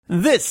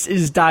This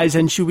is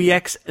Daizenshuu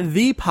EX,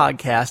 the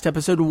podcast,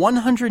 episode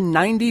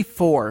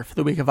 194 for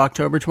the week of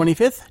October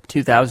 25th,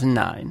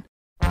 2009.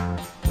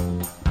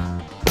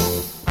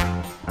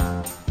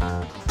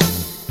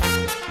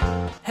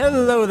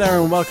 Hello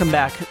there and welcome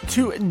back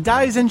to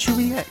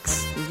Daizenshuu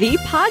EX, the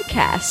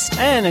podcast,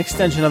 an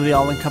extension of the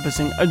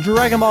all-encompassing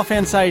Dragon Ball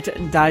fan site,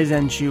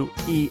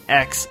 Daizenshuu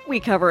EX. We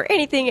cover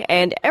anything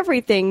and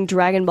everything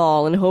Dragon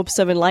Ball in hopes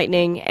of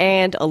enlightening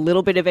and a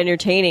little bit of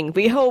entertaining.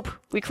 We hope.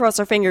 We cross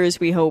our fingers,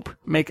 we hope.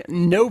 Make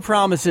no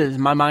promises.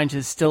 My mind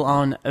is still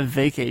on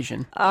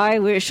vacation. I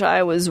wish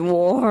I was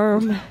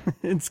warm.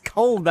 It's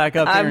cold back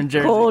up here in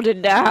Jersey. I'm cold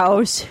in the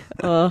house.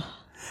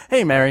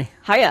 Hey, Mary.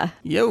 Hiya.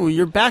 Yo,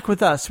 you're back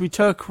with us. We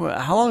took,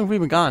 how long have we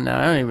been gone now?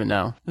 I don't even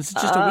know. Is it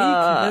just a week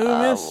that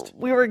we missed?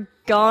 We were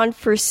gone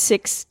for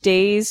 6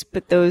 days,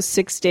 but those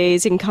 6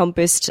 days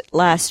encompassed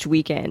last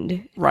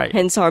weekend. Right.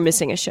 Hence our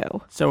missing a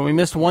show. So we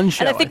missed one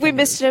show. And I think we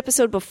missed an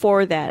episode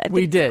before that.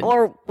 We did.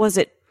 Or was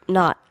it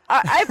not?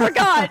 I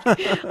forgot.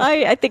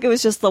 I think it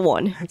was just the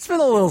one. It's been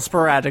a little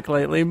sporadic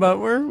lately, but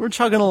we're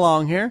chugging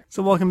along here.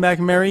 So welcome back,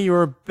 Mary. You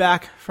were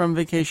back from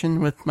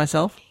vacation with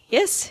myself.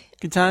 Yes.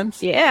 Good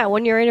times? Yeah,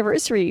 1 year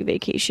anniversary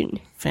vacation.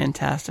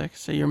 Fantastic.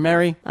 So you're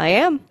Mary. I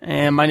am.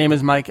 And my name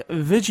is Mike,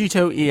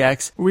 Vegito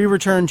EX. We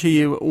return to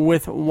you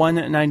with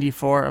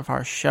 194 of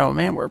our show.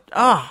 Man, we're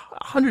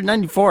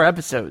 194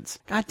 episodes.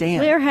 God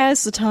damn. Where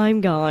has the time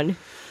gone?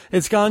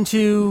 It's gone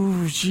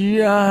to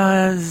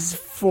just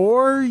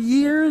 4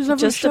 years of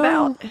just a show.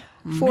 About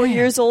 4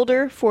 years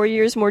older, 4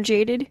 years more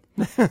jaded,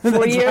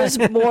 4 years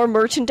more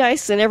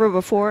merchandise than ever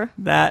before.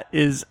 That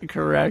is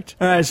correct.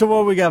 All right, so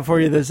what we got for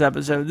you this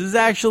episode? This is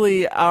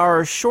actually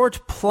our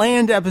short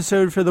planned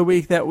episode for the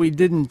week that we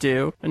didn't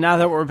do. And now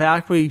that we're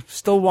back, we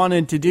still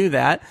wanted to do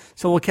that.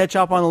 So we'll catch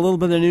up on a little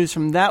bit of news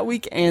from that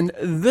week and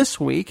this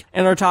week.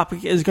 And our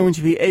topic is going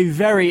to be a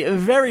very,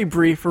 very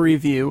brief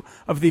review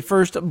of the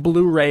first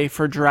Blu-ray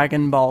for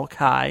Dragon Ball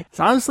Kai.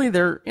 So honestly,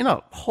 there,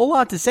 a whole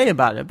lot to say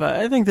about it, but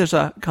I think there's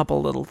a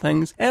couple little things.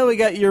 And we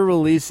got your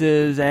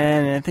releases,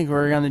 and I think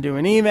we're going to do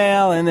an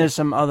email, and there's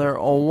some other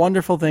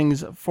wonderful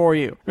things for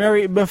you.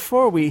 Mary,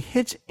 before we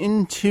hit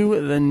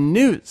into the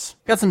news,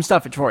 got some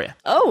stuffage for you.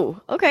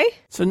 Oh, okay.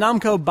 So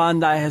Namco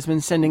Bandai has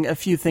been sending a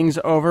few things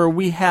over.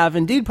 We have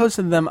indeed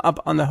posted them up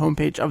on the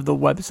homepage of the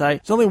website.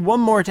 There's only one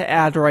more to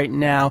add right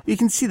now. You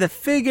can see the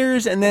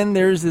figures, and then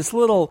there's this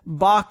little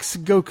box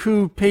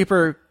Goku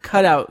paper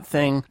cutout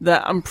thing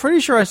that I'm pretty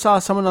sure I saw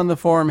someone on the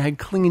forum had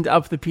cleaned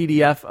up the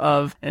PDF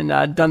of and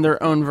done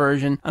their own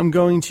version. I'm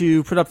going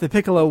to put up the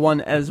Piccolo one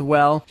as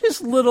well.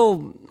 Just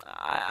little,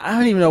 I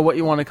don't even know what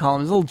you want to call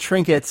them, little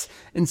trinkets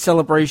in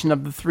celebration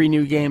of the 3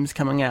 new games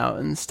coming out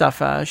and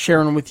stuff,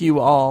 sharing with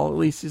you all, at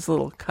least these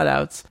little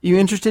cutouts. You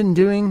interested in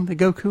doing the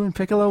Goku and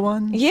Piccolo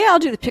one? Yeah, I'll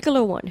do the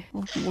Piccolo one.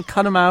 We'll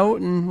cut them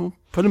out and we'll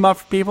put them up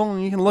for people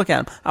and you can look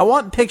at them. I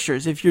want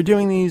pictures. If you're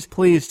doing these,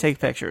 please take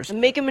pictures.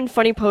 Make him in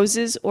funny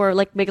poses or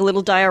make a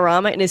little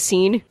diorama in a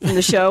scene from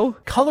the show.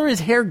 Color his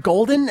hair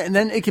golden and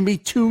then it can be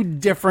 2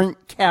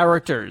 different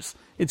characters.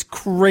 It's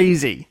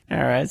crazy. All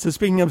right, so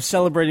speaking of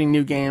celebrating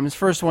new games,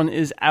 first one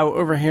is out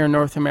over here in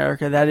North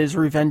America. That is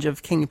Revenge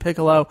of King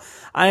Piccolo.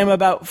 I am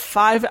about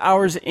 5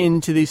 hours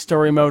into the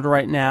story mode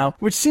right now,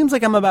 which seems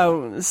like I'm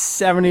about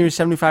 70 or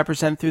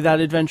 75% through that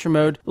adventure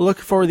mode. Look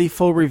for the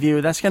full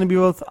review. That's going to be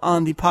both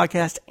on the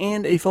podcast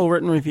and a full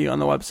written review on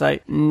the website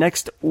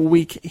next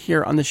week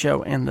here on the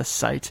show and the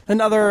site.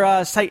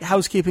 Another site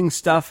housekeeping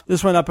stuff.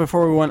 This went up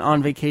before we went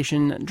on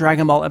vacation.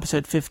 Dragon Ball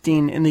episode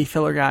 15 in the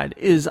filler guide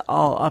is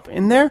all up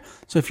in there.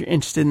 So if you're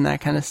interested in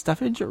that kind of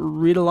stuffage,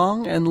 read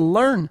along and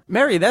learn.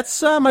 Mary,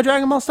 that's my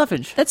Dragon Ball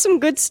stuffage. That's some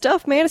good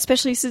stuff, man,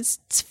 especially since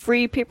it's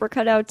free paper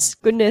cutouts.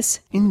 Goodness.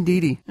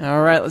 Indeedy.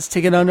 All right, let's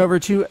take it on over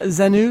to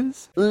the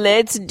news.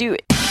 Let's do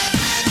it.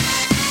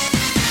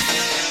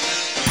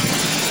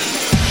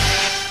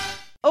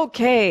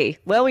 Okay,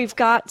 well, we've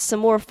got some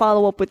more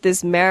follow-up with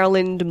this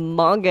Maryland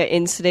manga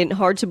incident.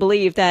 Hard to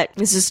believe that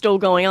this is still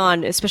going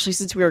on, especially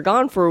since we were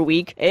gone for a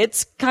week.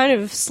 It's kind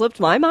of slipped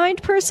my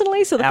mind,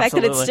 personally, so the fact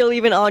that it's still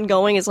even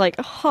ongoing is like,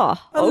 well,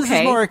 okay. This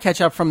is more a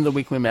catch-up from the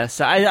week we missed.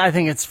 So I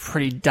think it's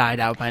pretty died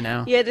out by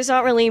now. Yeah, there's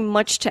not really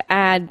much to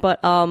add, but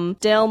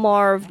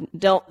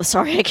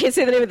sorry, I can't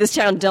say the name of this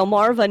channel,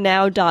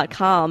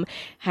 delmarvanow.com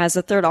has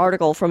a third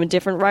article from a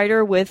different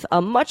writer with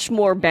a much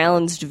more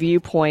balanced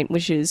viewpoint,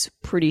 which is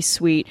pretty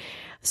sweet.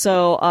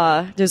 So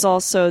there's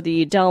also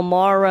the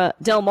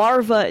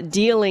Delmarva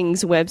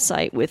Dealings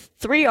website with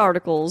 3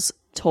 articles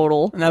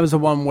total. And that was the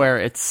one where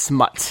it's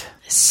smut.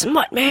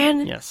 Smut,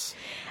 man! Yes.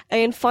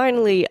 And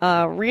finally,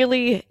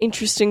 really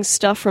interesting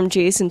stuff from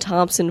Jason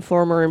Thompson,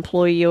 former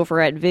employee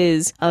over at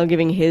Viz,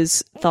 giving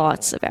his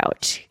thoughts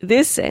about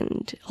this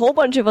and a whole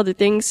bunch of other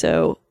things,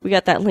 so we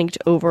got that linked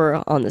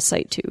over on the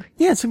site too.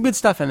 Yeah, some good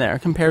stuff in there.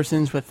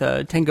 Comparisons with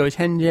Tengo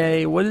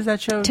Tenge. What is that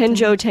show?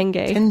 Tenjo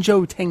Tenge.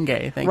 Tenjo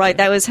Tenge, thank you. Right,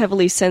 that was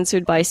heavily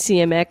censored by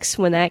CMX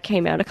when that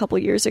came out a couple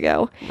years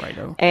ago.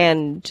 Righto.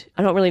 And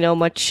I don't really know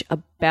much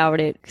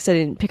about it because I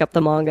didn't pick up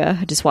the manga.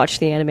 I just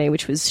watched the anime,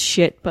 which was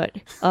shit, but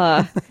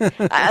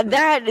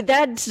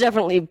That's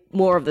definitely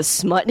more of the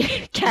smut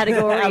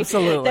category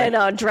Absolutely.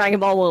 than Dragon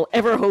Ball will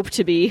ever hope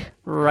to be.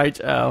 Right.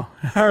 Oh,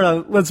 all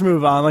right. Let's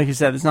move on. Like you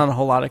said, there's not a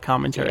whole lot of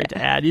commentary to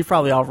add. You've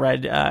probably all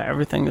read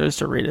everything there is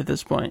to read at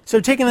this point. So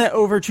taking that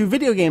over to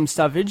video game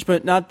stuffage,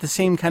 but not the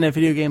same kind of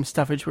video game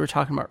stuffage we were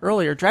talking about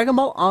earlier. Dragon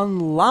Ball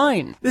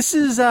Online. This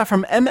is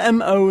from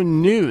MMO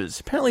News.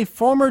 Apparently,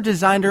 former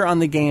designer on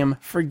the game,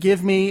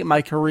 forgive me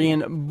my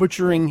Korean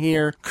butchering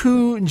here,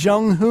 Koo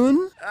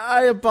Jung-hoon,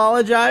 I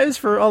apologize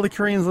for all the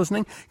Koreans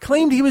listening,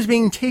 claimed he was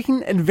being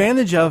taken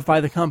advantage of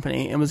by the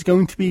company and was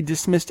going to be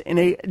dismissed in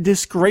a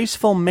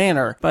disgraceful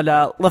manner, but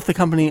left the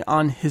company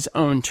on his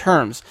own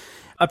terms.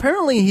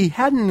 Apparently, he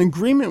had an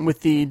agreement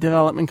with the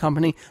development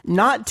company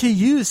not to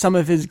use some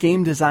of his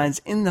game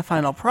designs in the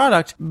final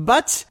product,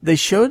 but they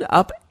showed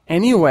up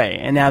anyway,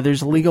 and now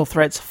there's legal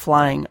threats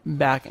flying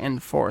back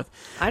and forth.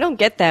 I don't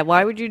get that.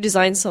 Why would you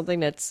design something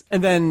that's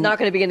and then not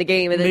going to be in the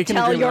game and then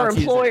tell your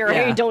employer,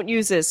 hey, don't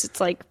use this? It's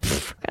like,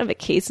 what kind of a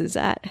case is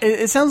that?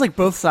 It sounds like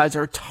both sides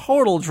are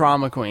total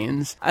drama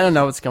queens. I don't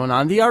know what's going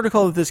on. The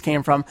article that this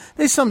came from,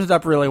 they summed it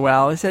up really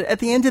well. They said, at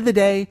the end of the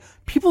day,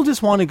 people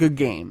just want a good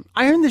game.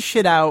 Iron this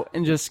shit out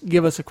and just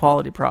give us a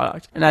quality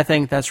product. And I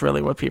think that's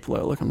really what people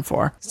are looking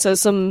for. So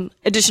some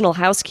additional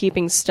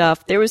housekeeping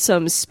stuff. There was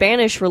some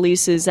Spanish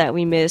releases that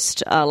we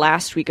missed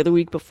last week or the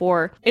week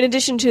before. In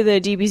addition to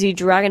the DBZ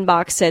Dragon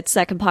Box sets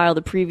that compile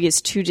the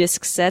previous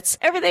 2-disc sets,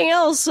 everything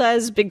else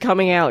has been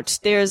coming out.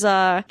 There's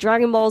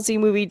Dragon Ball Z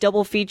movie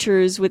double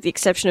features with the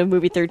exception of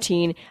movie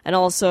 13 and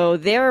also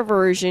their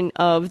version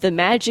of The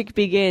Magic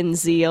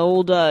Begins, the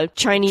old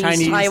Chinese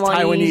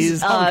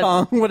Taiwanese, Hong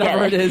Kong,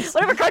 whatever it is.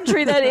 Whatever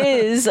country that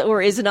is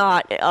or is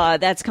not,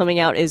 that's coming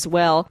out as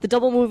well. The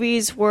double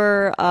movies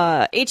were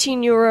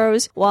 18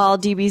 euros, while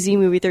DBZ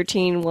movie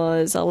 13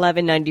 was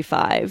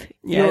 11.95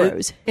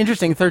 euros.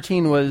 Interesting,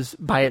 13 was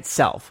by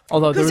itself.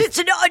 Although because it's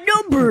a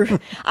number.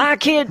 I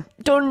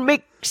don't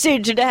make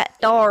sense of that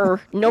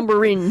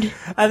number in.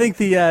 I think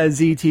the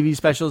Z TV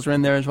specials are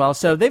in there as well.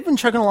 So they've been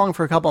chugging along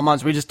for a couple of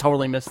months. We just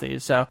totally missed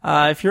these. So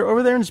if you're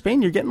over there in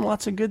Spain, you're getting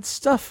lots of good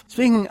stuff.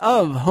 Speaking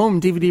of home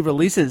DVD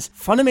releases,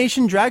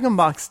 Funimation Dragon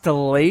Box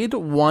delayed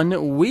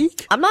 1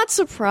 week. I'm not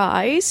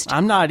surprised.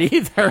 I'm not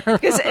either.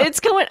 Because it's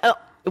going...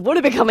 it would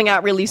have been coming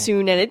out really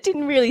soon, and it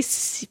didn't really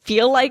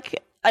feel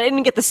like... I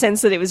didn't get the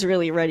sense that it was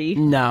really ready.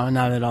 No,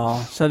 not at all.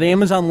 So the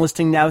Amazon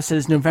listing now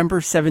says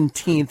November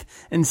 17th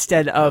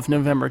instead of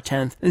November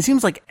 10th. And it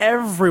seems like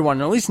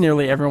everyone, or at least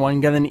nearly everyone,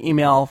 got an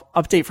email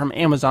update from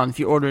Amazon if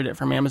you ordered it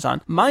from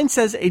Amazon. Mine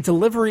says a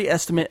delivery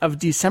estimate of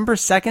December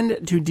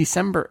 2nd to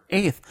December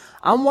 8th.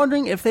 I'm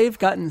wondering if they've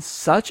gotten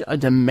such a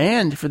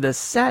demand for this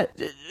set.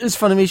 Is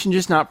Funimation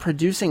just not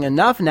producing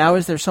enough? Now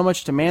is there so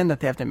much demand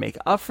that they have to make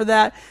up for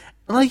that?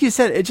 Like you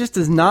said, it just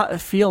does not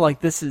feel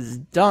like this is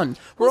done.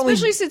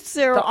 Especially since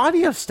they're... The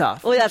audio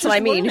stuff. Well, that's what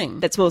I mean. Learning.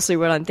 That's mostly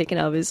what I'm thinking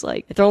of is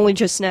like, if they're only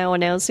just now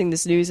announcing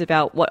this news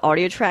about what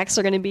audio tracks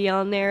are going to be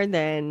on there,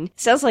 then it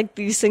sounds like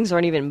these things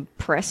aren't even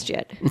pressed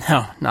yet.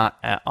 No, not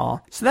at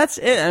all. So that's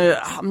it.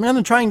 I'm going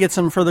to try and get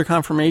some further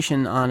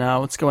confirmation on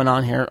what's going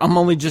on here. I'm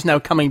only just now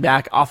coming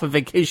back off of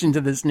vacation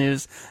to this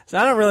news, so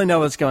I don't really know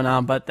what's going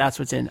on, but that's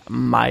what's in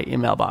my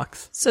email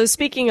box. So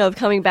speaking of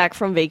coming back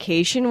from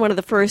vacation, one of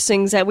the first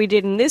things that we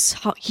did in this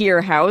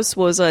house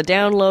was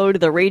download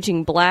the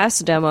Raging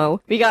Blast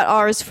demo. We got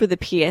ours for the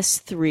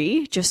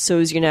PS3, just so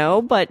as you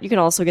know, but you can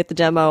also get the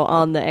demo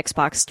on the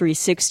Xbox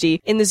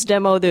 360. In this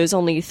demo, there's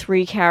only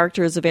 3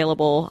 characters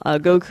available,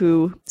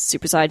 Goku,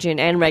 Super Saiyan,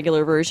 and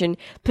regular version,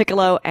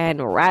 Piccolo, and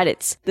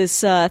Raditz.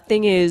 This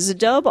thing is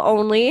dub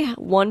only,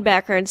 1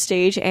 background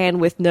stage, and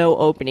with no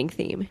opening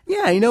theme.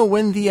 Yeah, you know,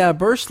 when the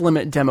Burst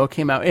Limit demo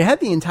came out, it had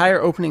the entire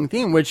opening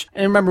theme, which,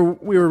 I remember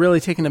we were really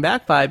taken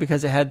aback by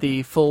because it had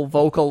the full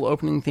vocal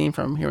opening theme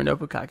from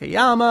Hironobu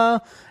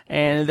Kakeyama,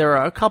 and there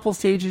are a couple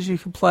stages you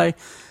can play.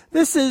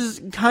 This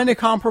is kind of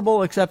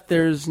comparable, except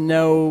there's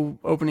no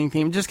opening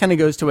theme. It just kind of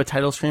goes to a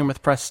title screen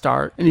with press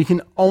start, and you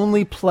can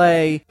only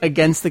play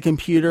against the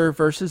computer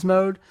versus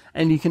mode,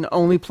 and you can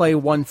only play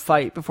 1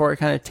 fight before it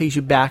kind of takes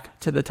you back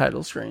to the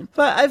title screen.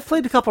 But I've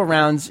played a couple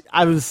rounds.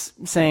 I was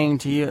saying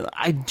to you,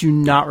 I do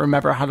not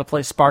remember how to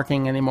play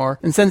Sparking anymore.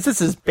 And since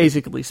this is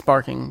basically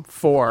Sparking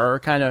 4, or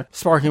kind of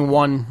Sparking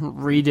 1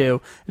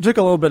 redo, it took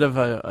a little bit of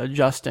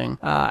adjusting.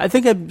 I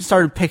think I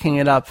started picking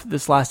it up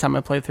this last time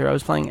I played through. I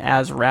was playing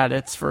as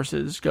Raditz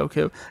versus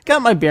Goku.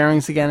 Got my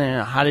bearings again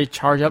and how to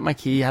charge up my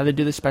ki, how to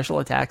do the special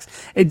attacks.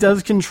 It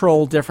does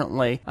control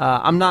differently.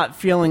 I'm not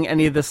feeling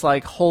any of this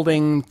like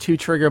holding 2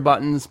 trigger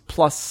buttons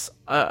plus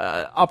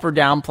up or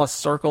down plus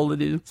circle to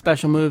do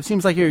special moves.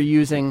 Seems like you're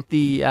using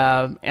the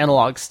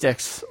analog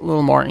sticks a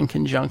little more in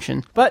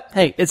conjunction. But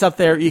hey, it's up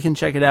there. You can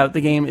check it out. The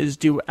game is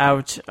due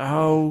out,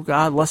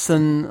 less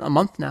than a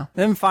month now.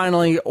 Then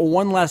finally,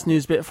 one last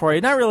news bit for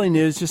you. Not really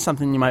news, just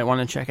something you might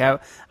want to check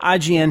out.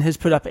 IGN has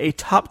put up a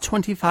top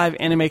 25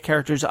 anime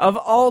characters of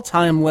all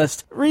time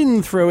list.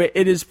 Reading through it,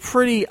 it is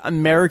pretty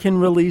American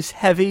release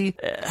heavy.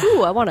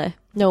 Ooh, I want to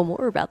know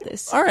more about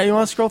this. All right, you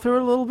want to scroll through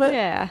it a little bit?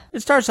 Yeah.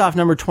 It starts off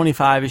number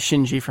 25 is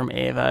Shinji from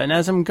Eva, and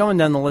as I'm going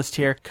down the list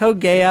here,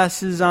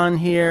 Kogeas is on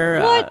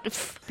here. What?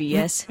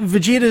 BS.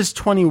 Vegeta's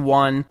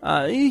 21.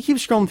 You keep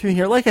scrolling through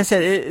here. Like I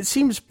said, it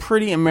seems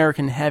pretty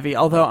American heavy,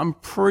 although I'm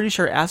pretty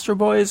sure Astro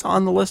Boy is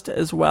on the list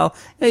as well.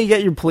 You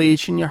get your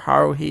Bleach and your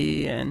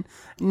Haruhi and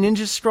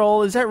Ninja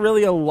Scroll. Is that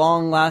really a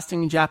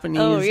long-lasting Japanese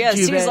Oh, yeah,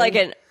 Jubei? seems like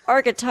an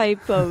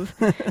archetype of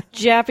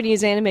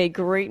Japanese anime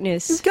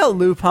greatness. We've got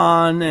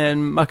Lupin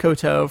and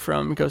Makoto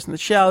from Ghost in the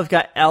Shell. We've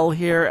got L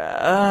here.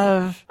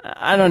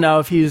 I don't know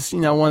if he's,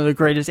 one of the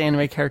greatest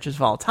anime characters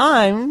of all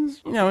time.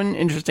 He's, an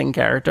interesting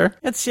character.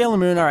 It's Sailor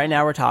Moon. All right,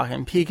 now we're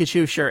talking.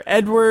 Pikachu, sure.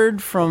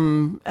 Edward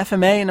from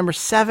FMA, number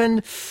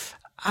 7.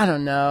 I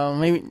don't know.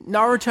 Maybe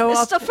Naruto.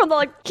 Stuff from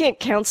can't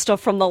count stuff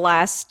from the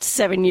last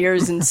 7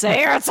 years and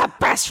say, it's the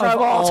best from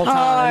all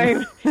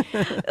time.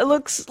 It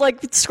looks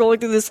like scrolling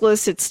through this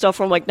list, it's stuff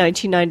from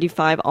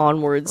 1995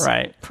 onwards.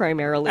 Right.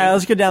 Primarily. All right,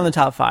 let's go down the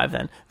top 5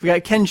 then. We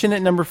got Kenshin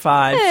at number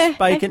 5,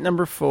 Spike at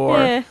number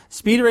 4,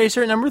 Speed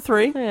Racer at number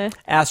 3,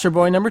 Astro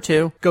Boy number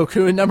 2,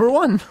 Goku at number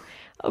 1.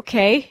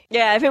 Okay.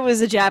 Yeah, if it was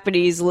a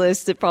Japanese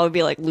list, it'd probably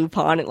be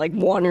Lupin at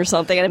 1 or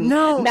something. And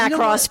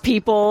Macross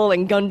people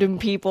and Gundam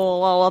people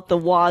all up the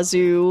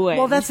wazoo. And...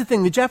 Well, that's the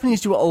thing. The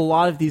Japanese do a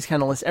lot of these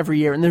kind of lists every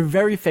year, and they're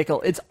very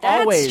fickle. That's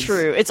always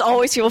true. It's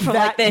always people from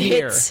the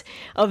year. hits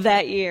of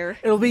that year.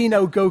 It'll be,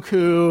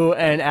 Goku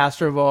and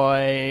Astro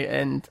Boy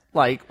and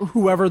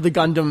whoever the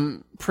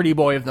Gundam pretty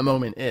boy of the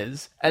moment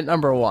is at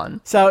number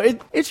 1. So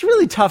it's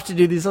really tough to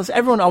do these lists.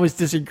 Everyone always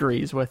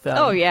disagrees with them.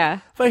 Oh, yeah.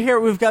 But here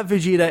we've got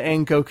Vegeta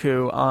and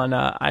Goku on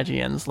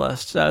IGN's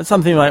list. So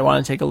something you might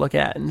want to take a look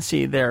at and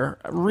see their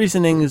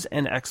reasonings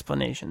and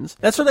explanations.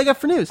 That's what I got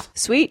for news.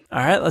 Sweet. All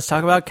right, let's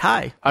talk about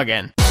Kai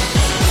again.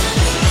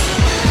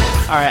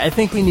 All right, I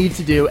think we need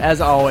to do,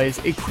 as always,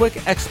 a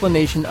quick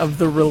explanation of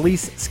the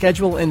release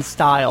schedule and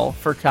style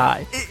for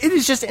Kai. It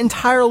is just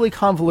entirely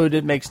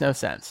convoluted, makes no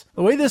sense.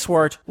 The way this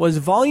worked was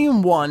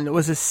Volume 1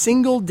 was a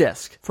single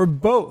disc for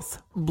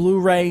both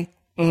Blu-ray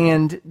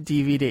and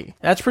DVD.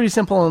 That's pretty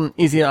simple and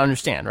easy to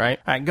understand, right?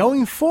 All right,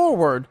 going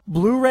forward,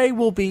 Blu-ray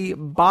will be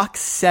box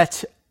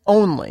set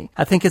only.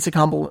 I think it's a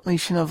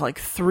compilation of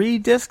 3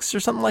 discs or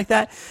something like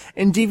that.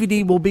 And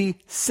DVD will be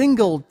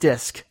single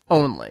disc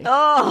only.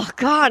 Oh,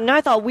 God. And I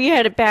thought we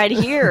had it bad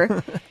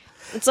here.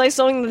 It's like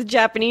something the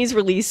Japanese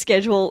release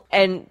schedule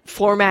and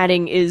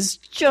formatting is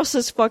just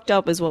as fucked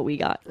up as what we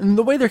got. And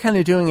the way they're kind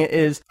of doing it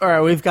is, all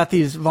right, we've got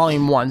these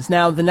volume 1s.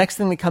 Now, the next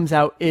thing that comes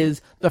out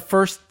is the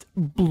first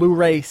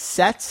Blu-ray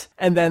set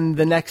and then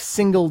the next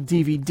single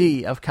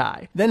DVD of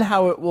Kai. Then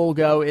how it will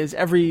go is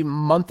every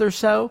month or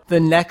so,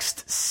 the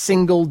next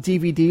single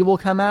DVD will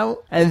come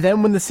out. And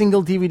then when the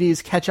single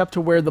DVDs catch up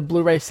to where the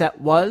Blu-ray set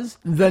was,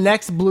 the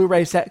next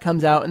Blu-ray set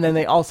comes out, and then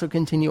they also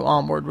continue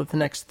onward with the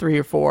next 3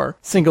 or 4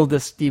 single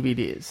disc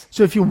DVDs.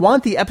 So if you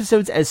want the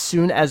episodes as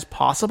soon as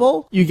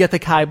possible, you get the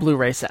Kai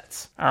Blu-ray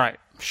sets. All right.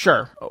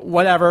 Sure,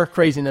 whatever,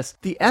 craziness.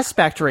 The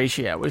aspect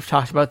ratio, we've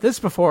talked about this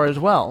before as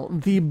well.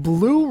 The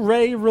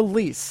Blu-ray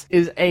release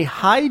is a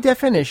high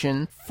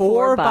definition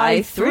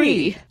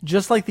 4:3,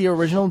 just like the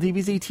original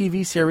DBZ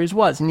TV series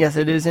was. And yes,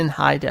 it is in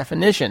high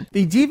definition.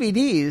 The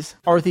DVDs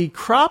are the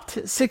cropped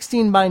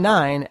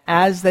 16:9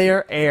 as they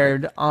are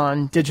aired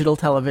on digital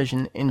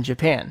television in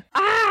Japan.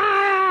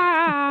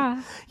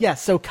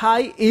 Yes, so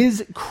Kai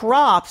is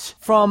cropped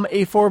from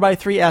a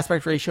 4:3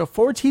 aspect ratio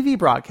for TV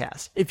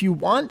broadcast. If you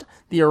want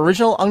the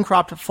original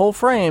uncropped full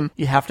frame,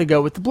 you have to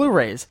go with the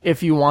Blu-rays.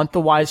 If you want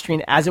the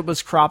widescreen as it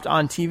was cropped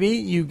on TV,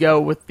 you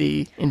go with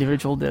the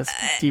individual disc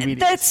DVDs.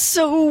 That's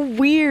so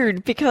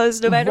weird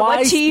because no matter Why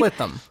what split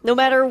them? No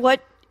matter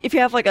what, if you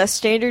have a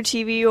standard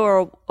TV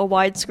or a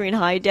widescreen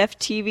high-def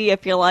TV, I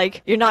feel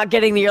like you're not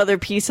getting the other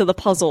piece of the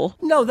puzzle.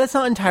 No, that's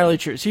not entirely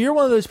true. So you're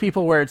one of those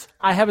people where it's,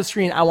 I have a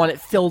screen, I want it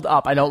filled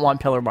up, I don't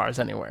want pillar bars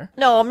anywhere.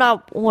 No, I'm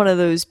not one of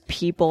those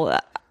people.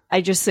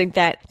 I just think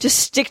that just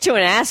stick to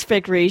an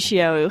aspect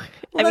ratio.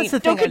 Well, I mean,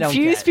 don't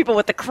confuse people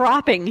with the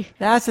cropping.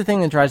 That's the thing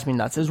that drives me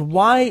nuts, is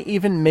why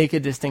even make a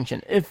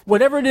distinction? If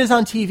whatever it is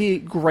on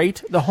TV,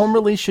 great. The home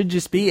release should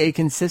just be a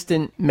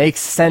consistent,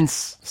 makes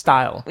sense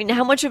style. I mean,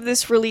 how much of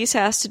this release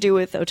has to do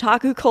with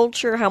otaku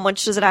culture? How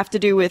much does it have to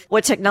do with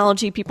what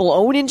technology people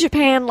own in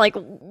Japan?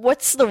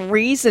 What's the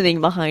reasoning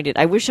behind it?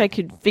 I wish I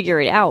could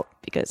figure it out,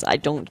 because I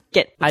don't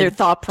get what their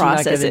thought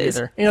process is.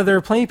 There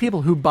are plenty of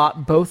people who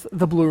bought both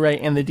the Blu-ray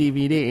and the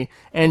DVD,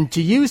 and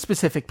to you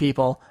specific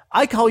people,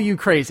 I call you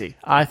crazy.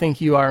 I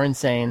think you are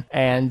insane,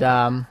 and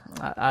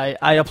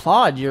I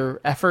applaud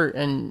your effort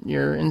and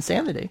your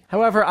insanity.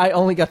 However, I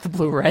only got the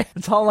Blu-ray.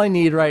 That's all I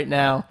need right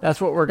now. That's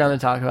what we're going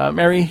to talk about.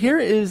 Mary, here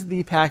is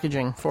the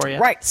packaging for you.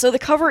 Right, so the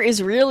cover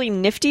is really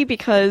nifty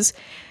because...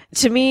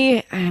 to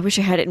me, I wish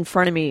I had it in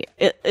front of me.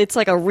 It's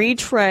like a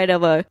retread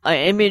of an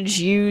image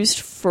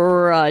used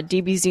for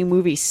DBZ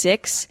movie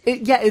 6.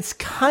 It's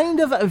kind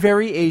of a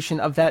variation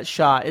of that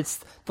shot.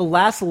 It's the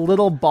last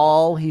little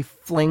ball he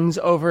flings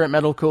over at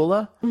Metal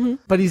Kula,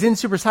 but he's in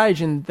Super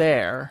Saiyan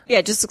there. Yeah,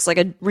 it just looks like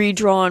a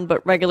redrawn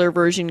but regular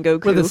version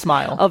Goku. With a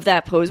smile. Of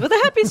that pose, with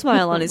a happy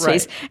smile on his Right.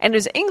 face. And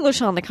there's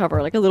English on the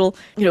cover, like a little,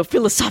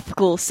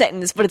 philosophical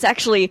sentence, but it's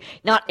actually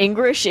not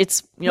English.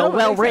 It's, No, it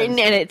well makes written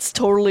sense. and it's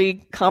totally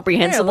Yeah,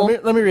 comprehensible.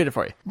 let me read it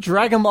for you.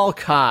 Dragon Ball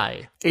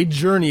Kai, a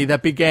journey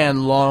that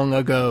began long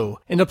ago,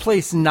 in a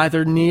place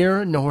neither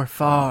near nor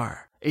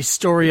far. A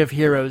story of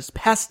heroes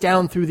passed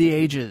down through the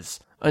ages.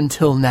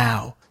 Until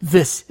now,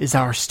 this is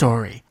our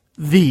story.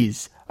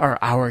 These are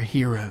our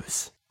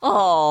heroes.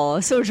 Oh,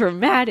 so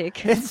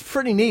dramatic. It's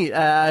pretty neat.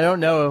 I don't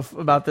know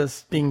about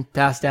this being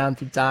passed down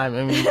through time.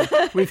 I mean,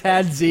 we've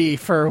had Z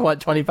for,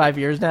 25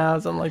 years now,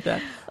 something like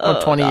that?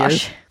 Or 20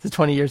 years. It's a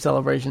 20-year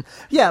celebration.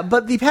 Yeah,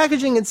 but the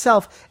packaging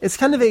itself, it's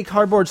kind of a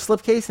cardboard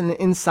slipcase, and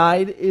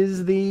inside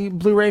is the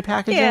Blu-ray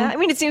packaging. Yeah, I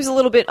mean, it seems a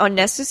little bit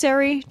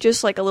unnecessary,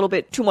 just like a little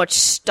bit too much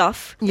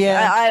stuff.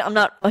 Yeah. I'm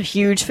not a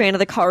huge fan of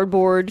the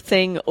cardboard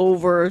thing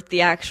over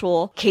the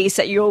actual case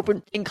that you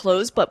open and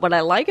close, but what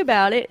I like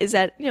about it is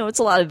that, it's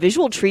a lot of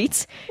visual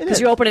treats, because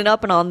you open it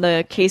up and on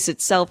the case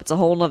itself, it's a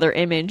whole other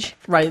image.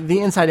 Right, the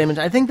inside image.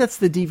 I think that's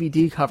the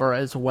DVD cover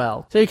as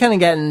well. So you're kind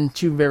of getting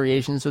two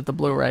variations with the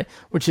Blu-ray,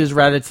 which is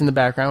Raditz in the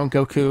background,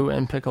 Goku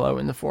and Piccolo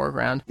in the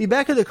foreground. The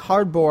back of the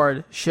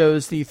cardboard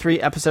shows the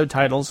 3 episode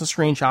titles, a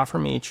screenshot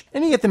from each.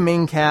 And you get the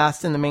main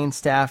cast and the main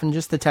staff and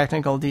just the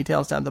technical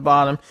details down at the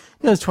bottom.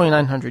 It's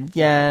 2,900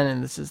 yen,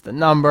 and this is the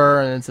number,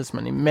 and it's this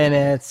many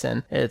minutes,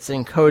 and it's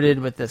encoded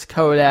with this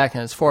codec,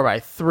 and it's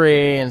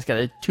 4x3, and it's got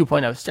a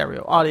 2.0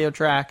 stereo audio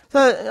track.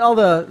 So all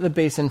the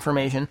base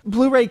information.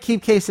 Blu-ray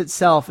keep case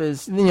itself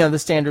is, the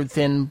standard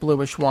thin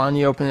bluish one.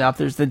 You open it up,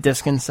 there's the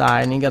disc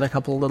inside, and you got a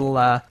couple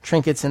little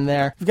trinkets in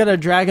there. You've got a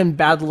Dragon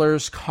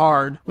Battlers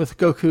card with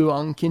Goku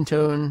on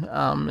Kinto,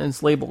 and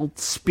it's labeled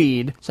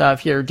Speed. So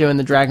if you're doing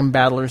the Dragon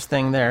Battlers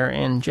thing there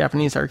in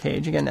Japanese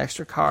arcade, you get an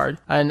extra card.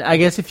 And I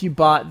guess if you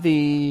bought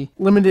the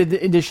limited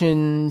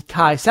edition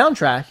Kai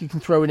soundtrack, you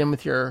can throw it in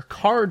with your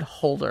card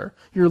holder.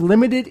 Your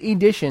limited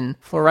edition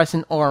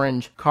fluorescent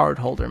orange card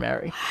holder,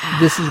 Mary.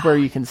 This is where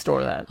you can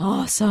store that.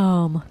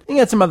 Awesome. You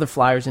got some other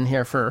flyers in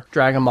here for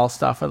Dragon Ball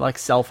stuff with like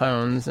cell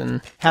phones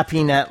and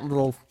Happy Net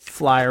little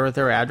flyer with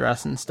their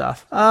address and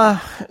stuff.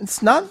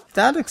 It's not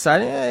that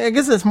exciting. I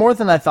guess it's more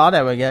than I thought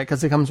I would get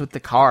because it comes with the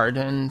card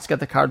and it's got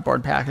the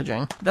cardboard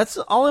packaging. That's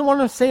all I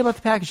want to say about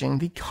the packaging.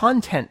 The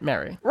content,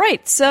 Mary.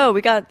 Right, so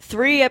we got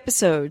 3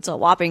 episodes, a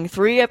whopping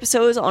 3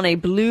 episodes on a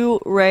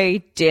Blu-ray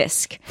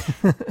disc.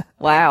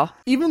 Wow.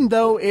 Even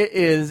though it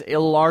is a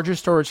larger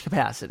storage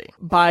capacity,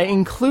 by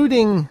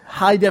including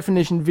high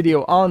definition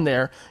video on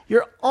there,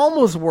 you're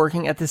almost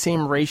working at the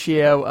same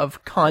ratio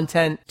of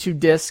content to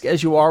disc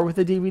as you are with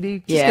a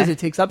DVD, just because it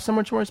takes up so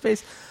much more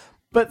space.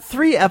 But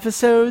 3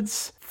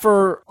 episodes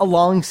for a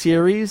long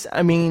series,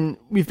 I mean,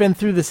 we've been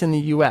through this in the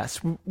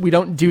US. We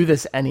don't do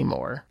this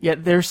anymore,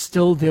 yet they're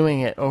still doing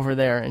it over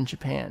there in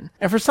Japan.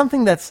 And for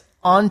something that's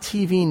on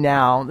TV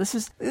now, this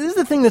is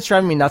the thing that's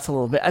driving me nuts a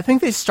little bit. I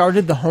think they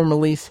started the home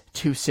release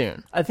too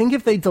soon. I think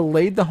if they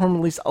delayed the home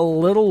release a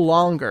little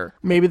longer,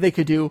 maybe they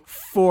could do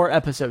 4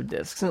 episode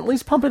discs and at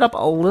least pump it up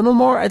a little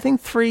more. I think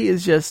 3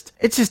 is just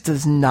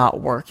does not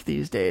work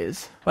these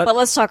days. But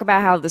let's talk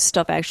about how this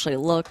stuff actually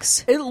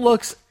looks. It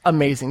looks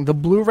amazing. The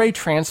Blu-ray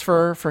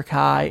transfer for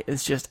Kai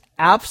is just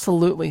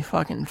absolutely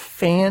fucking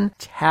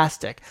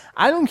fantastic.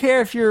 I don't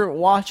care if you're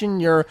watching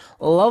your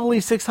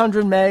lovely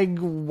 600 meg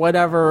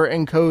whatever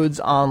encodes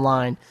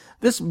online.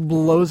 This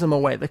blows them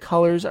away. The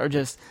colors are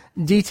just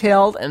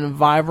detailed and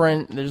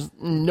vibrant. There's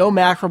no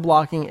macro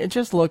blocking. It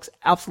just looks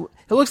it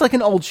looks like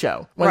an old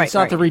show when it's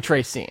not the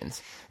retrace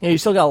scenes. You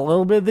still got a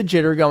little bit of the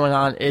jitter going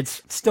on.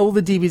 It's still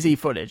the DBZ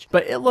footage,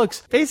 but it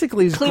looks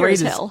basically as clear great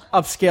as hell.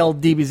 Upscale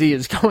DBZ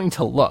is going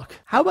to look.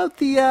 How about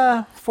the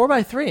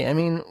 4x3? I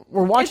mean,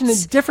 we're watching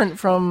it different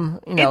from,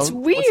 It's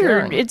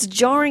weird. It's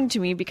jarring to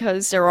me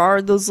because there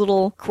are those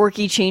little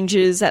quirky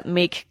changes that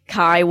make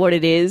Kai what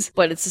it is,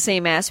 but it's the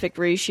same aspect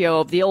ratio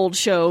of the old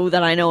show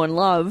that I know and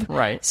love.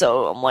 Right.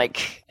 So I'm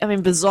like, I'm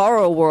in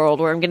Bizarro world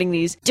where I'm getting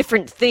these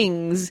different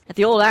things at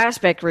the old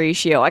aspect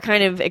ratio. I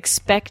kind of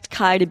expect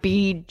Kai to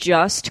be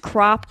just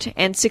cropped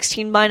and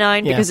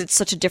 16:9 because it's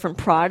such a different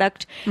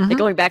product. Like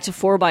going back to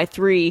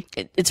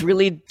 4:3, it's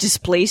really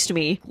displaced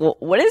me.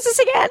 What is this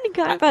again?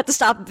 I'm about to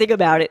stop and think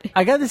about it.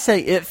 I gotta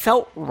say, it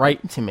felt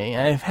right to me.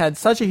 I've had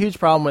such a huge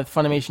problem with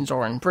Funimation's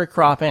Orin brick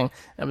cropping.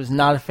 I was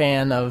not a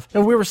fan of.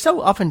 We were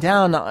so up and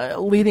down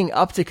leading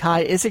up to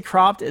Kai. Is it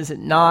cropped? Is it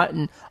not?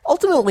 And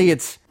ultimately,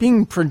 it's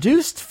being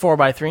produced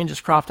 4:3 and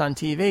just cropped on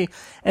TV.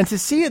 And to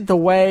see it the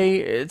way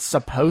it's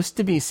supposed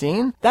to be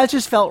seen, that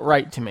just felt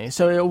right to me.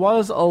 So it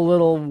was a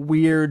little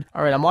weird.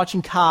 All right, I'm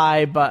watching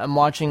Kai, but I'm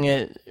watching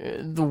it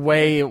the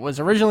way it was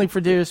originally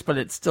produced, but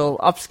it's still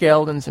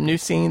upscaled and some new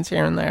scenes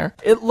here and there.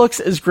 It looks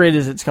as great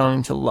as it's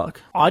going to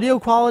look. Audio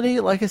quality,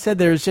 like I said,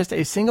 there's just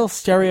a single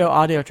stereo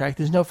audio track.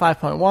 There's no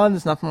 5.1,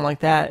 there's nothing like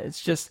that.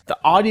 It's just the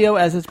audio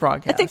as it's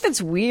broadcast. I think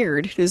that's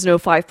weird. There's no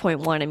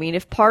 5.1. I mean,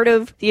 if part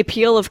of the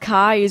appeal of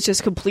Kai is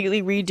just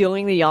completely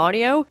redoing the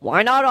audio,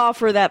 why not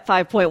offer that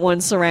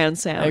 5.1 surround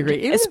sound? I agree.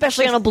 Even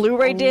especially on a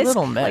Blu-ray disc.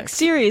 Little mix. Like,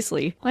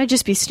 seriously. Why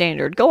just be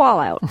standard? Go all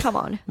out. Come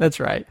on. That's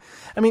right.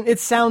 I mean, it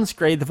sounds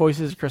great. The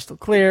voices are crystal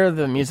clear.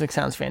 The music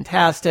sounds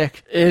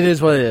fantastic. It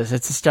is what it is.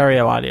 It's a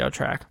stereo audio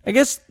track. I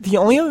guess the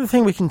only other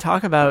thing we can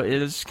talk about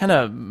is kind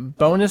of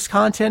bonus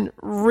content.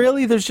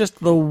 Really, there's just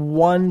the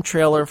one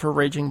trailer for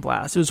Raging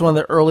Blast. It was one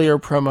of the earlier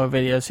promo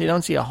videos, so you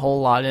don't see a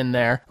whole lot in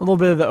there. A little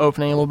bit of the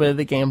opening, a little bit of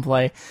the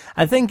gameplay.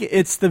 I think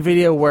it's the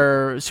video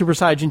where Super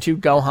Saiyan 2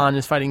 Gohan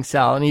is fighting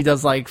Cell, and he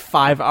does like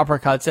 5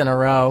 uppercuts in a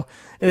row.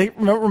 It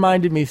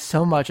reminded me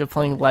so much of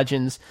playing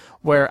Legends,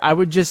 where I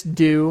would just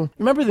do...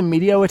 Remember the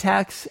Meteor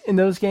attacks in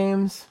those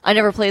games? I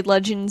never played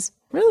Legends.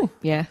 Really?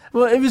 Yeah.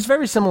 Well, it was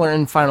very similar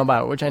in Final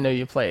Bout, which I know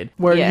you played,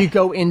 where Yeah. you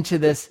go into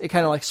this, it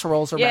kind of like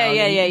swirls around,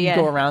 and you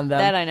go around them.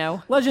 That I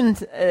know. Legend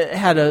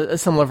had a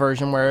similar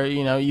version where,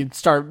 you'd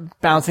start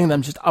bouncing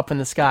them just up in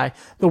the sky.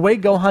 The way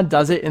Gohan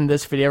does it in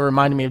this video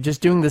reminded me of just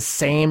doing the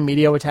same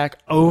Meteor attack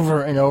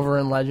over and over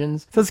in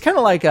Legends. So it's kind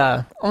of like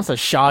almost a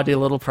shoddy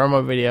little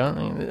promo video. I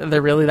mean,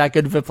 they're really that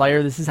good of a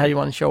player. This is how you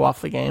want to show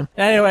off the game.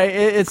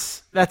 Anyway,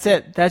 that's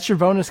it. That's your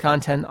bonus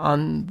content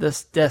on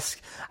this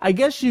disc. I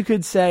guess you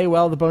could say,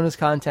 well, the bonus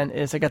content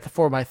is I got the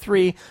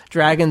 4x3,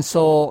 Dragon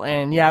Soul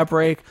and Yeah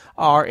Break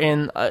are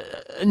in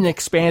an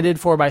expanded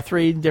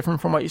 4x3,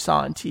 different from what you saw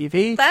on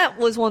TV. That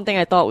was one thing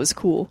I thought was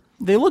cool.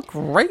 They look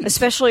great.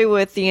 Especially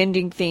with the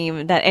ending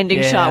theme, that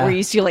ending shot where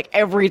you see like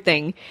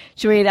everything.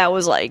 To me, that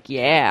was like,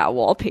 yeah,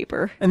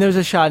 wallpaper. And there's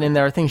a shot in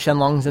there, I think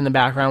Shenlong's in the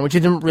background, which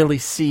you didn't really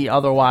see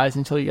otherwise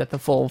until you get the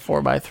full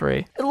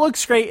 4x3. It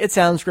looks great, it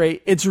sounds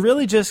great. It's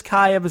really just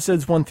Kai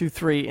episodes 1 through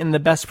 3 in the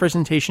best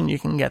presentation you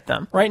can get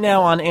them. Right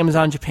now on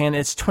Amazon Japan,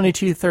 it's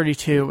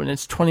 $22.32 and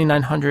it's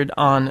 $2,900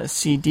 on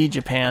CD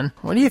Japan.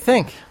 What do you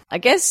think? I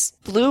guess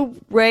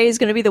Blu-ray is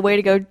going to be the way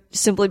to go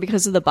simply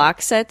because of the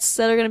box sets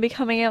that are going to be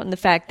coming out and the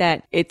fact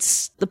that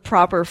it's the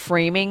proper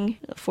framing,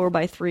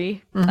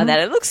 4x3, that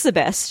it looks the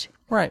best.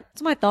 Right.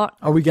 That's my thought.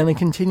 Are we going to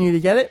continue to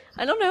get it?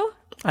 I don't know.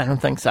 I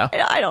don't think so.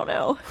 I don't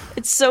know.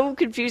 It's so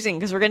confusing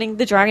because we're getting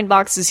the Dragon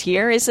boxes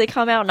here as they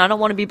come out, and I don't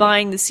want to be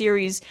buying the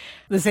series.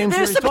 The same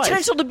There's series the twice.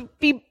 potential to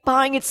be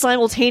buying it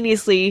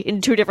simultaneously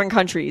in 2 different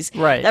countries.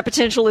 Right. That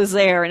potential is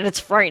there, and it's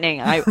frightening.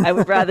 I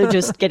would rather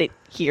just get it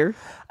here.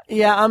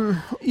 Yeah,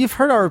 you've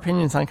heard our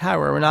opinions on Kai,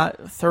 where we're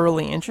not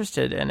thoroughly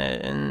interested in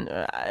it, and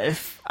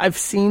if I've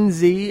seen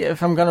Z,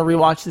 if I'm going to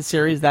rewatch the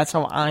series, that's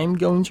how I'm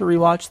going to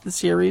rewatch the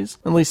series,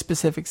 at least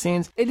specific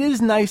scenes. It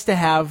is nice to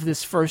have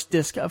this first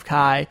disc of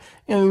Kai.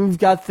 We've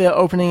got the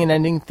opening and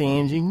ending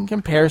themes. You can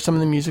compare some of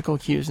the musical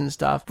cues and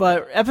stuff,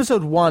 but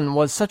episode 1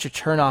 was such a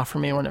turnoff for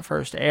me when it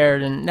first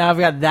aired, and now I've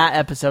got that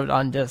episode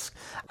on disc.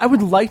 I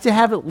would like to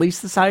have at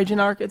least the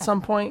Saiyajin arc at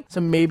some point,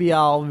 so maybe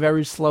I'll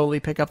very slowly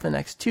pick up the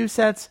next 2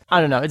 sets. I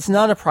don't know. It's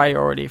not a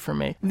priority for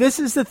me. This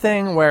is the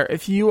thing where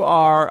if you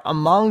are a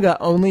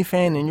manga-only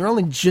fan and you're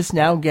only just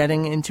now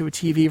getting into a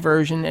TV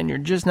version and you're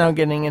just now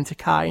getting into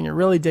Kai and you're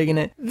really digging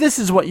it, this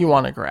is what you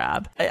want to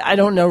grab. I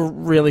don't know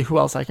really who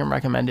else I can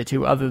recommend it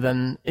to other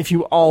than if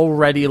you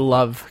already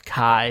love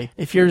Kai.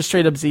 If you're a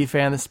straight-up Z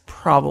fan, this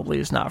probably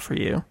is not for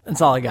you.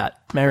 That's all I got.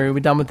 Mary, are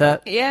we done with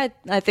that? Yeah,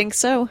 I think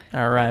so.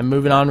 All right,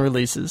 moving on to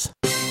releases.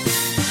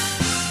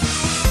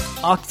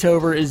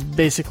 October is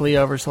basically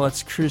over, so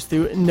let's cruise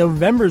through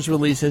November's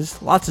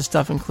releases. Lots of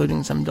stuff,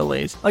 including some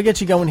delays. I'll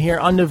get you going here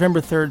on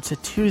November 3rd. It's a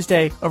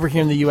Tuesday over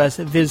here in the U.S.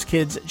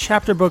 VizKids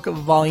Chapter Book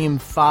Volume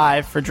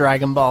 5 for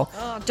Dragon Ball.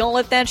 Oh, don't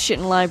let that shit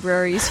in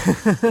libraries.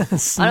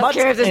 Smut I don't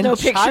care if there's and no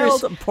pictures.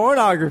 Child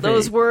pornography.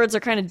 Those words are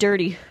kind of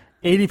dirty.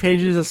 80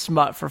 pages of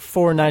smut for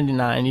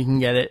 $4.99. You can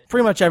get it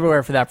pretty much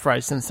everywhere for that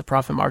price since the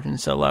profit margin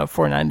is so low.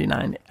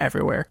 $4.99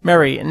 everywhere.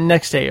 Mary,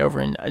 next day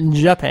over in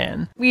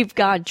Japan. We've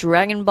got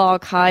Dragon Ball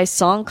Kai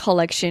Song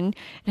Collection.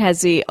 It has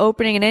the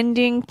opening and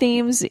ending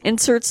themes,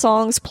 insert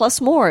songs,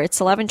 plus more.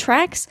 It's 11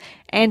 tracks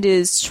and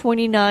is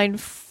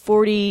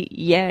 29.40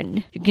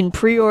 yen. You can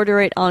pre-order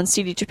it on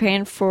CD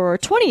Japan for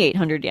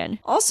 2,800 yen.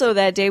 Also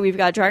that day, we've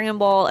got Dragon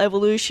Ball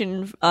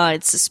Evolution.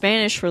 It's a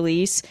Spanish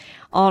release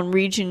on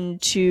Region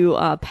 2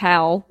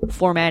 PAL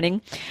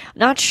formatting.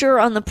 Not sure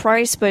on the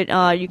price, but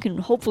you can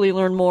hopefully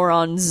learn more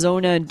on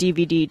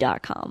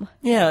zonadvd.com.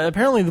 Yeah,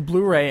 apparently the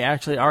Blu-ray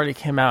actually already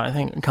came out, I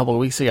think, a couple of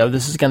weeks ago.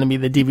 This is going to be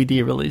the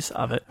DVD release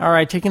of it. All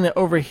right, taking it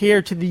over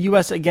here to the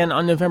U.S. again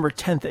on November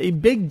 10th. A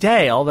big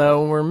day,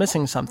 although we're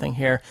missing something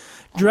here.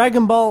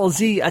 Dragon Ball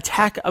Z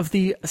Attack of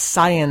the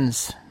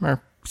Saiyans,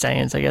 or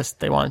Saiyans, I guess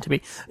they want it to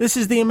be. This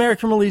is the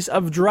American release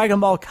of Dragon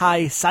Ball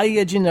Kai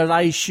Saiyajin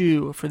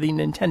Raishu for the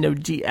Nintendo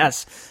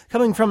DS.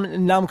 Coming from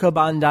Namco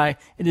Bandai,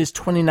 it is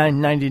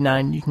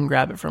 $29.99. You can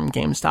grab it from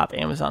GameStop,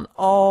 Amazon,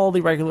 all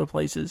the regular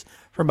places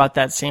for about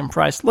that same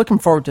price. Looking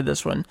forward to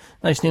this one.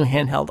 Nice new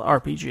handheld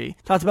RPG.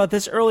 Talked about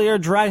this earlier.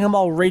 Dragon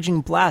Ball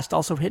Raging Blast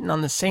also hitting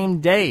on the same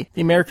day.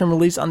 The American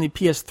release on the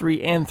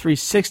PS3 and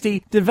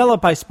 360.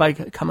 Developed by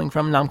Spike, coming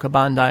from Namco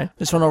Bandai.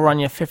 This one will run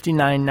you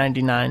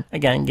 $59.99.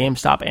 Again,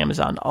 GameStop,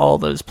 Amazon, all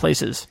those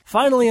places.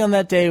 Finally on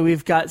that day,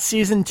 we've got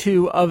Season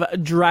 2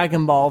 of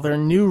Dragon Ball, their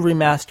new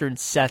remastered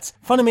sets.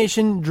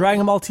 Funimation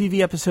Dragon Ball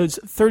TV episodes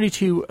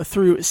 32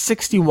 through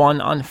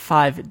 61 on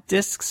 5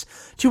 discs.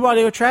 2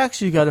 audio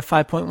tracks, you've got a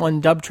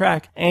 5.1 dub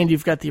track, and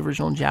you've got the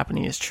original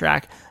Japanese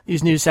track.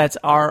 These new sets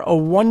are a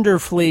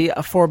wonderfully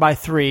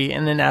 4:3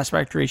 in an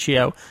aspect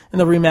ratio, and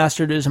the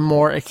remastered is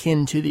more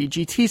akin to the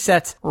GT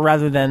sets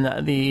rather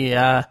than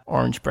the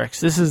orange bricks.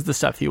 This is the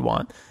stuff you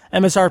want.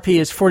 MSRP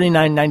is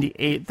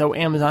 $49.98, though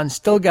Amazon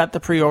still got the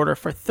pre-order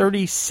for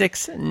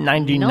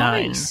 $36.99.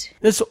 Nice.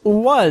 This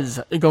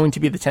was going to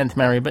be the 10th,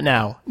 Mary, but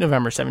now,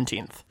 November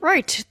 17th.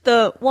 Right,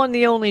 the one,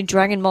 the only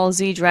Dragon Ball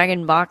Z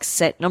Dragon Box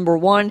Set number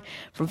 1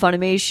 from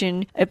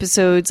Funimation,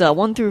 episodes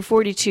 1 through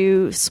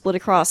 42, split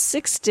across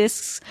 6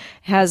 discs,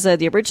 has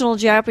the original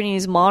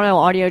Japanese mono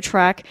audio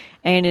track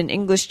and an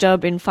English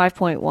dub in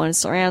 5.1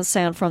 surround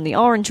sound from the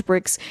Orange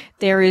Bricks.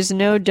 There is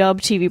no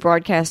dub TV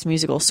broadcast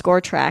musical score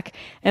track.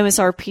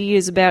 MSRP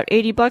is about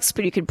 $80,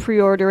 but you can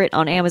pre-order it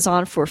on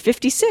Amazon for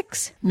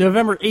 $56.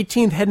 November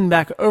 18th, heading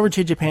back over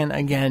to Japan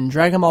again,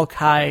 Dragon Ball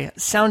Kai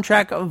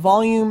Soundtrack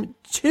Volume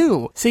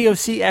 2,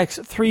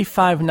 COCX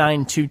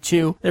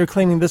 35922. They're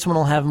claiming this one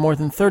will have more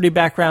than 30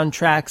 background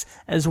tracks,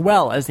 as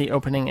well as the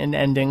opening and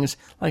endings.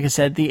 Like I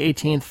said, the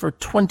 18th for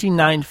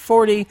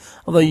 $29.40,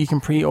 although you can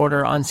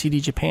pre-order on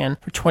CD Japan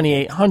for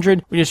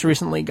 $2,800. We just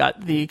recently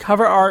got the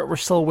cover art. We're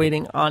still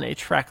waiting on a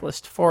track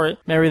list for it.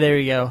 Mary, there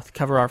you go. The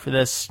cover art for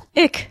this.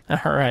 Ick.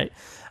 All right.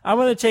 I'm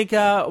going to take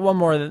one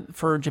more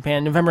for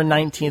Japan, November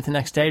 19th, the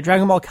next day.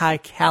 Dragon Ball Kai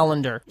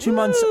Calendar. 2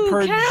 months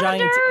per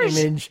giant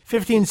image.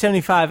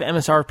 $15.75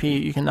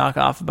 MSRP. You can knock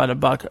off about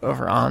 $1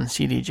 over on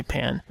CD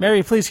Japan.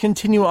 Mary, please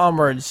continue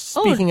onwards.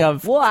 Speaking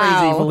of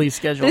crazy release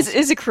schedules. This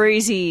is a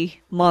crazy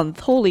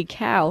month. Holy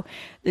cow.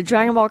 The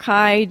Dragon Ball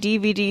Kai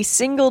DVD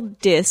single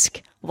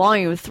disc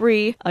Volume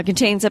 3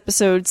 contains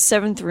episodes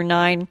 7 through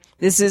 9.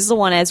 This is the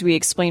one, as we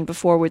explained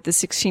before, with the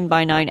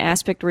 16:9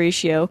 aspect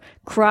ratio,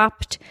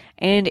 cropped,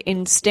 and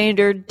in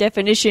standard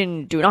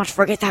definition. Do not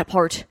forget that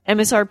part.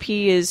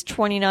 MSRP is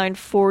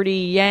 2940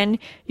 yen.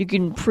 You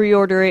can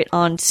pre-order it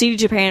on CD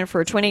Japan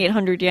for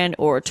 2800 yen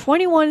or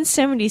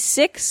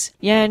 2176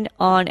 yen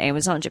on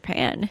Amazon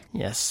Japan.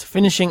 Yes.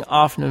 Finishing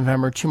off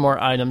November, 2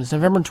 more items.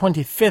 November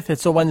 25th,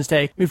 it's a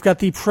Wednesday. We've got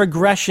the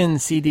Progression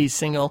CD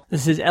single.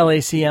 This is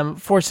LACM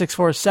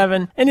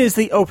 4647 and is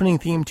the opening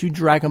theme to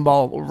Dragon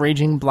Ball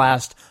Raging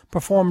Blast,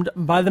 performed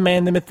by the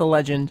man, the myth, the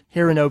legend,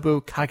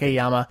 Hironobu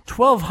Kageyama.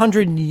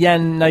 1,200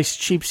 yen, nice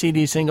cheap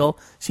CD single.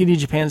 CD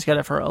Japan's got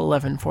it for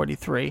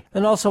 $11.43.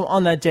 And also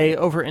on that day,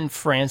 over in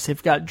France,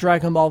 they've got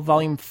Dragon Ball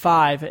Volume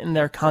 5 in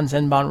their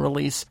Kanzenban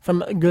release.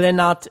 From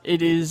Glenat,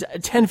 it is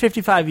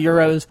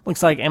 €10.55.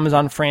 Looks like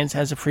Amazon France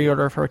has a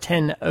pre-order for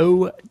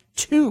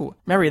 $10.02.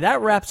 Mary,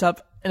 that wraps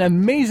up an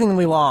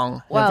amazingly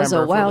long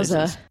November of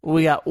releases.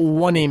 We got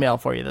one email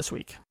for you this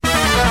week.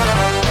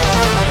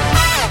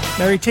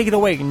 Mary, take it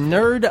away.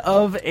 Nerd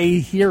of a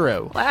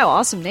Hero. Wow,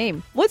 awesome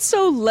name. What's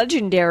so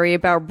legendary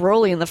about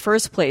Broly in the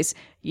first place?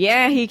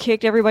 Yeah, he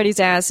kicked everybody's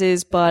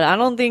asses, but I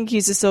don't think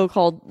he's a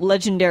so-called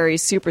legendary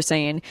Super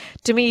Saiyan.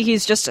 To me,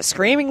 he's just a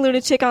screaming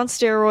lunatic on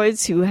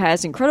steroids who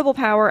has incredible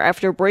power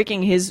after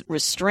breaking his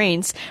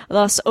restraints,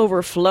 thus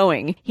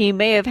overflowing. He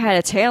may have had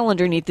a tail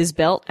underneath his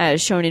belt,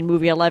 as shown in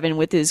movie 11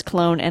 with his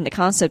clone and the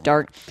concept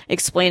art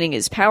explaining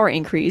his power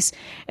increase.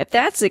 If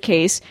that's the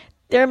case,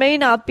 there may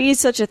not be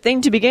such a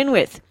thing to begin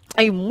with.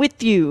 I'm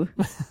with you,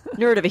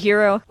 nerd of a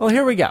hero. Well,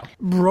 here we go.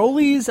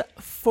 Broly's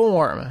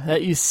form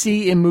that you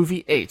see in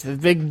movie 8, the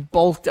big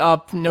bulked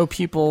up, no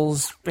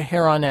pupils,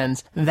 hair on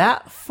ends,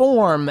 that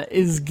form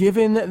is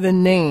given the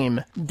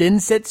name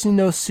Densetsu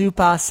no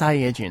Super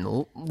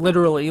Saiyajin,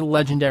 literally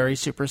legendary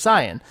Super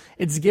Saiyan.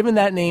 It's given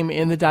that name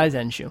in the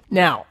Daizenshuu.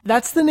 Now,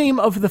 that's the name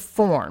of the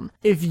form.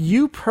 If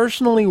you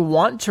personally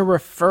want to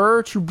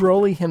refer to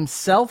Broly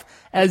himself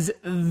as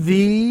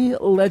the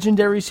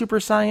legendary Super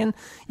Saiyan,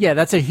 yeah,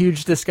 that's a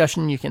huge discussion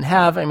you can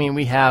have. I mean,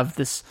 we have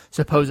this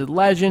supposed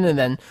legend, and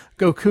then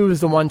Goku is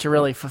the one to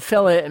really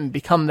fulfill it and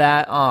become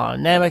that.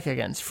 Namek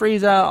against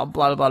Frieza,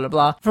 blah, blah, blah,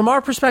 blah. From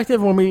our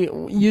perspective, when we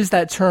use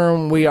that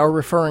term, we are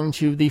referring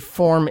to the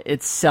form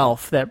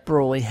itself that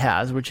Broly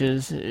has, which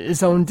is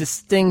his own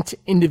distinct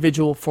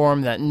individual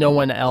form that no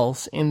one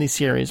else in the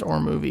series or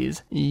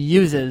movies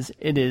uses.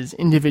 It is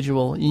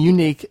individual,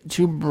 unique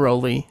to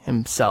Broly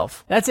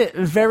himself. That's it.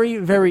 Very,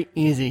 very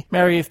easy.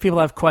 Mary, if people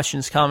have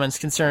questions, comments,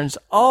 concerns,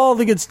 all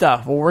the good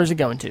stuff, well, where's it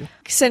going to?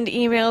 Send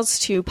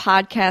emails to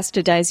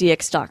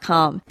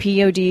podcast@daizex.com,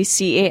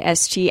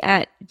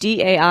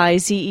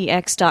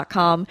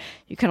 podcast@daizex.com.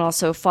 You can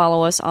also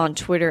follow us on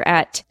Twitter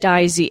at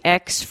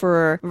DaiZX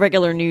for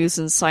regular news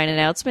and sign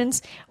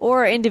announcements,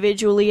 or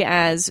individually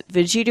as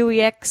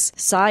VegettoEX,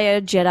 Saya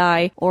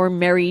Jedi, or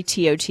Mary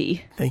TOT.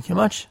 Thank you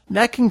much.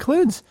 That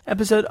concludes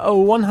episode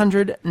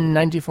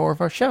 194 of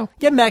our show.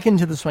 Getting back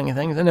into the swing of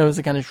things. I know it was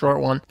a kind of short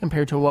one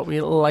compared to what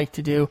we like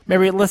to do.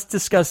 Mary, let's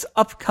discuss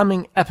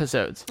upcoming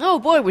episodes. Oh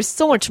boy, with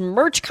so much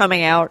merch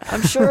coming out,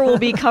 I'm sure we'll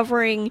be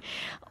covering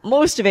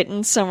most of it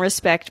in some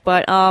respect,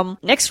 but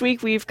next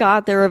week we've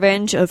got the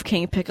Revenge of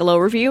King Piccolo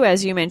review,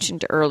 as you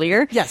mentioned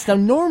earlier. Yes, now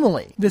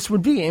normally this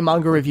would be a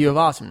manga review of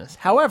awesomeness.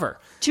 However,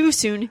 Too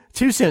soon,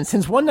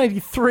 since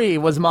 193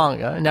 was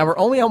manga, and now we're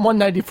only on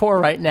 194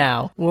 right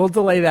now. We'll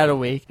delay that a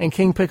week, and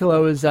King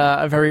Piccolo is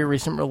a very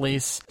recent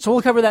release, so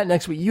we'll cover that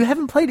next week. You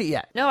haven't played it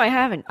yet. No, I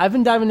haven't. I've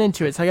been diving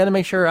into it, so I gotta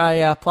make sure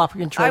I plop a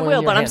controller I will,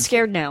 in your but I'm hands.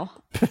 scared now.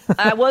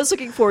 I was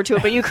looking forward to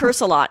it, but you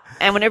curse a lot.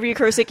 And whenever you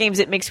curse at games,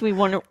 it makes me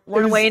want to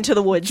run away into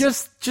the woods.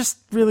 Just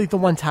really the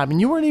one time, and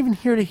you weren't even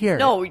here to hear it.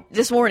 No,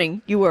 this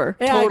morning, you were.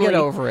 Yeah, totally. I get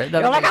over it.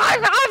 You're like,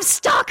 I'm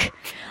stuck!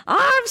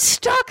 I'm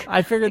stuck!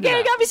 I figured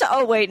that. Got me so.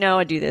 Oh, wait, no,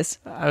 I do this.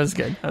 I was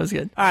good. All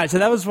right, so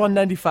that was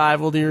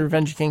 195. We'll do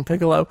Revenge of King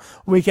Piccolo.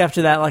 Week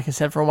after that, like I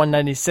said, for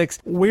 196,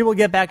 we will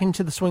get back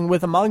into the swing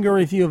with a manga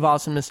review of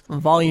awesomeness,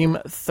 volume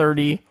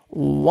 31.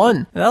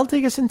 And that'll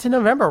take us into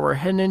November. We're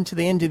heading into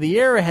the end of the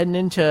year. We're heading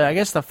into, I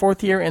guess, the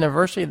 4th year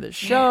anniversary of the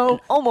show.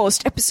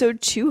 Almost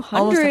episode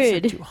 200. Almost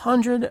episode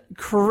 200.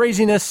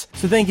 Craziness.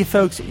 So thank you,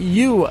 folks.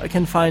 You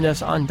can find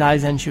us on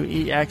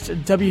Daizenshuu EX,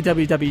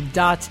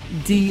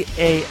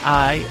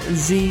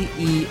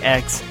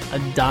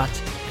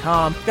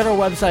 www.daizex.com. Got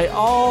our website,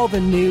 all the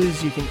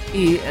news you can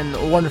eat,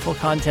 and wonderful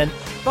content.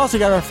 We've also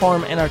got our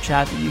forum and our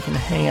chat that you can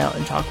hang out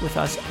and talk with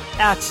us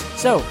at.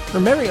 So, for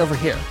Mary over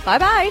here.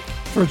 Bye-bye.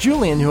 For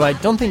Julian, who I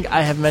don't think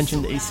I have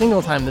mentioned a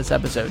single time this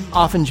episode,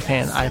 off in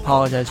Japan, I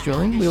apologize,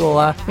 Julian. We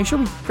will make sure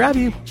we grab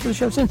you for the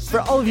show soon. For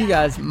all of you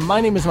guys,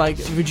 my name is Mike,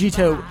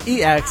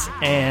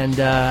 VegettoEX, and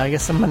I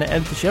guess I'm going to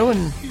end the show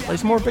and play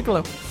some more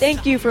Piccolo.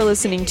 Thank you for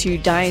listening to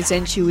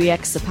Daizenshuu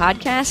EX, the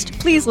podcast.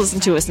 Please listen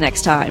to us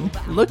next time.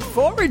 Look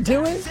forward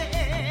to it.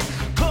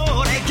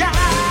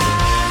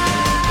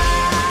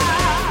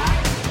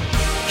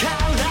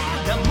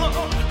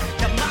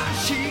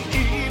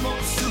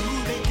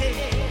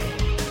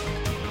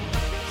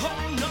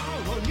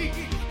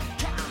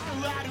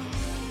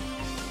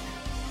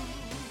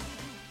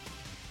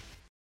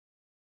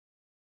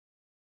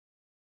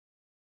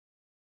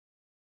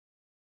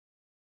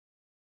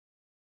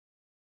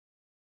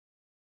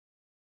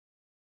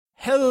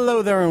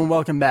 Hello there, and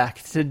welcome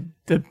back to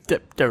the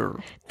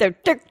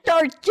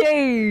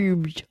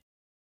James.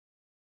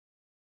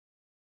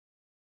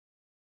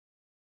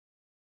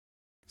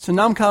 So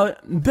now I'm calling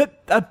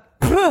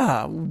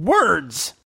words.